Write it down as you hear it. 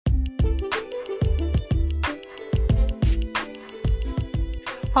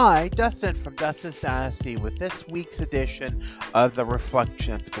Hi, Dustin from Dustin's Dynasty with this week's edition of the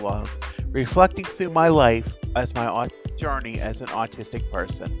Reflections blog, reflecting through my life as my journey as an autistic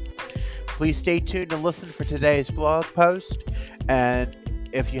person. Please stay tuned and listen for today's blog post. And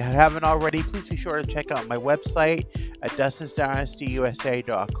if you haven't already, please be sure to check out my website at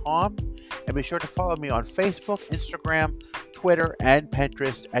dustinsdynastyusa.com. And be sure to follow me on Facebook, Instagram, Twitter, and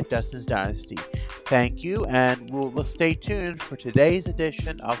Pinterest at Dustin's Dynasty. Thank you, and let's stay tuned for today's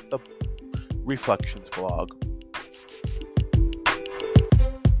edition of the Reflections blog.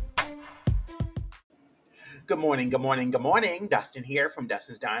 Good morning, good morning, good morning. Dustin here from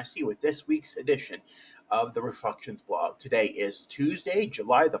Dustin's Dynasty with this week's edition of the Reflections blog. Today is Tuesday,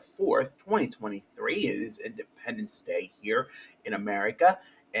 July the 4th, 2023. It is Independence Day here in America,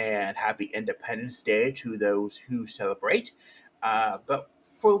 and happy Independence Day to those who celebrate. But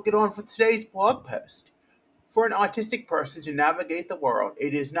before we get on for today's blog post, for an autistic person to navigate the world,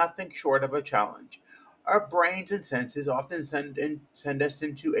 it is nothing short of a challenge. Our brains and senses often send us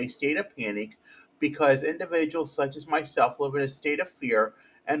into a state of panic because individuals such as myself live in a state of fear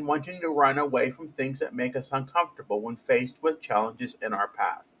and wanting to run away from things that make us uncomfortable when faced with challenges in our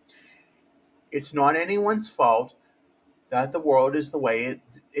path. It's not anyone's fault that the world is the way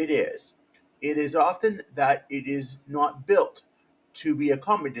it is. It is often that it is not built to be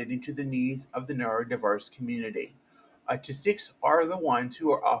accommodating to the needs of the neurodiverse community. Autistics are the ones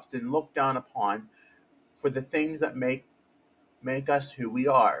who are often looked down upon for the things that make us who we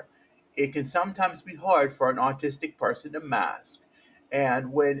are. It can sometimes be hard for an autistic person to mask,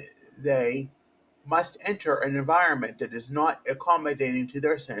 and when they must enter an environment that is not accommodating to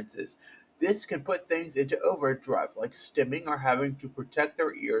their senses, this can put things into overdrive, like stimming or having to protect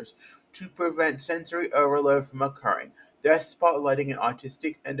their ears to prevent sensory overload from occurring, thus spotlighting an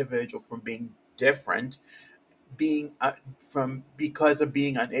autistic individual from being different, being from because of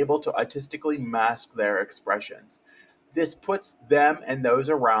being unable to artistically mask their expressions. This puts them and those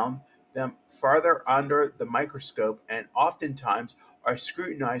around them farther under the microscope and oftentimes are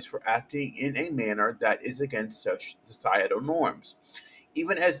scrutinized for acting in a manner that is against societal norms.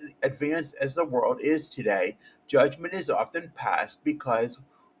 Even as advanced as the world is today, judgment is often passed because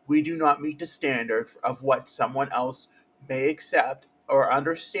we do not meet the standard of what someone else may accept or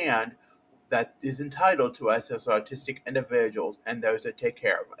understand that is entitled to us as autistic individuals and those that take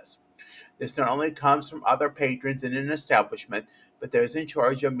care of us. This not only comes from other patrons in an establishment, but those in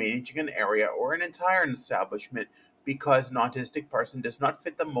charge of managing an area or an entire establishment because an autistic person does not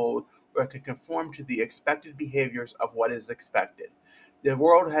fit the mold or can conform to the expected behaviors of what is expected. The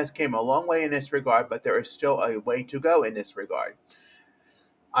world has come a long way in this regard, but there is still a way to go in this regard.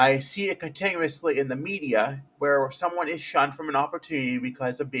 I see it continuously in the media where someone is shunned from an opportunity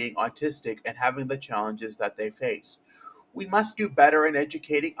because of being autistic and having the challenges that they face. We must do better in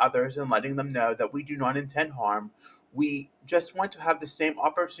educating others and letting them know that we do not intend harm. We just want to have the same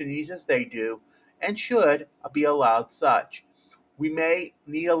opportunities as they do and should be allowed such. We may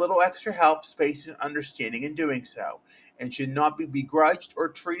need a little extra help, space, and understanding in doing so, and should not be begrudged or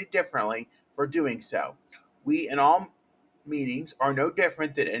treated differently for doing so. We, in all meetings, are no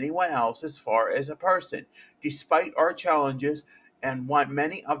different than anyone else as far as a person, despite our challenges, and want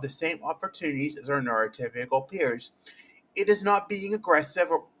many of the same opportunities as our neurotypical peers. It is not being aggressive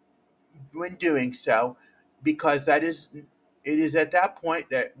when doing so, because it is at that point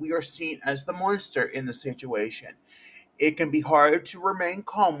that we are seen as the monster in the situation. It can be hard to remain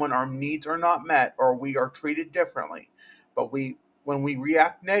calm when our needs are not met or we are treated differently. But when we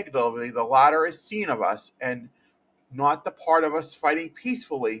react negatively, the latter is seen of us and not the part of us fighting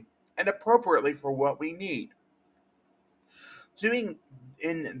peacefully and appropriately for what we need. Doing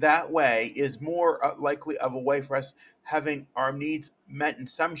in that way is more likely of a way for us having our needs met in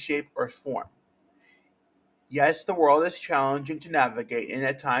some shape or form. Yes, the world is challenging to navigate and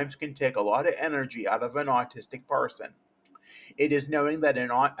at times can take a lot of energy out of an autistic person. It is knowing that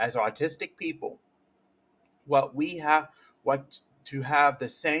as autistic people, what we have, what to have the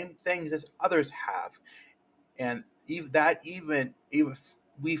same things as others have, and even if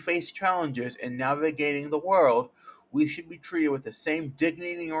we face challenges in navigating the world, we should be treated with the same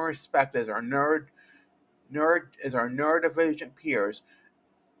dignity and respect as our neurodivergent peers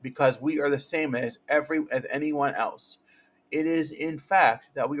because we are the same as anyone else. It is in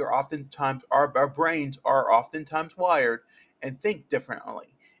fact that we are oftentimes our brains are oftentimes wired and think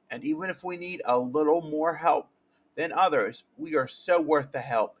differently. And even if we need a little more help than others, we are so worth the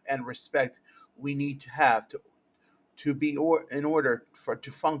help and respect we need to have in order for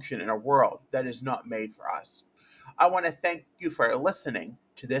to function in a world that is not made for us. I want to thank you for listening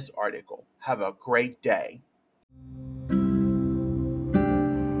to this article. Have a great day.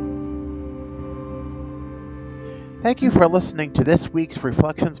 Thank you for listening to this week's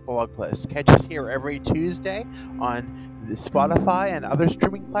Reflections blog post. Catch us here every Tuesday on the Spotify and other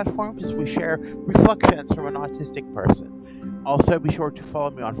streaming platforms as we share reflections from an autistic person. Also, be sure to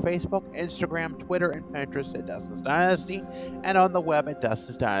follow me on Facebook, Instagram, Twitter, and Pinterest at Dustin's Dynasty, and on the web at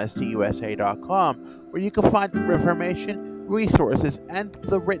DustinsDynastyUSA.com, where you can find information, resources, and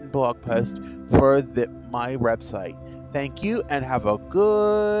the written blog post for my website. Thank you, and have a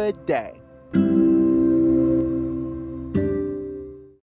good day.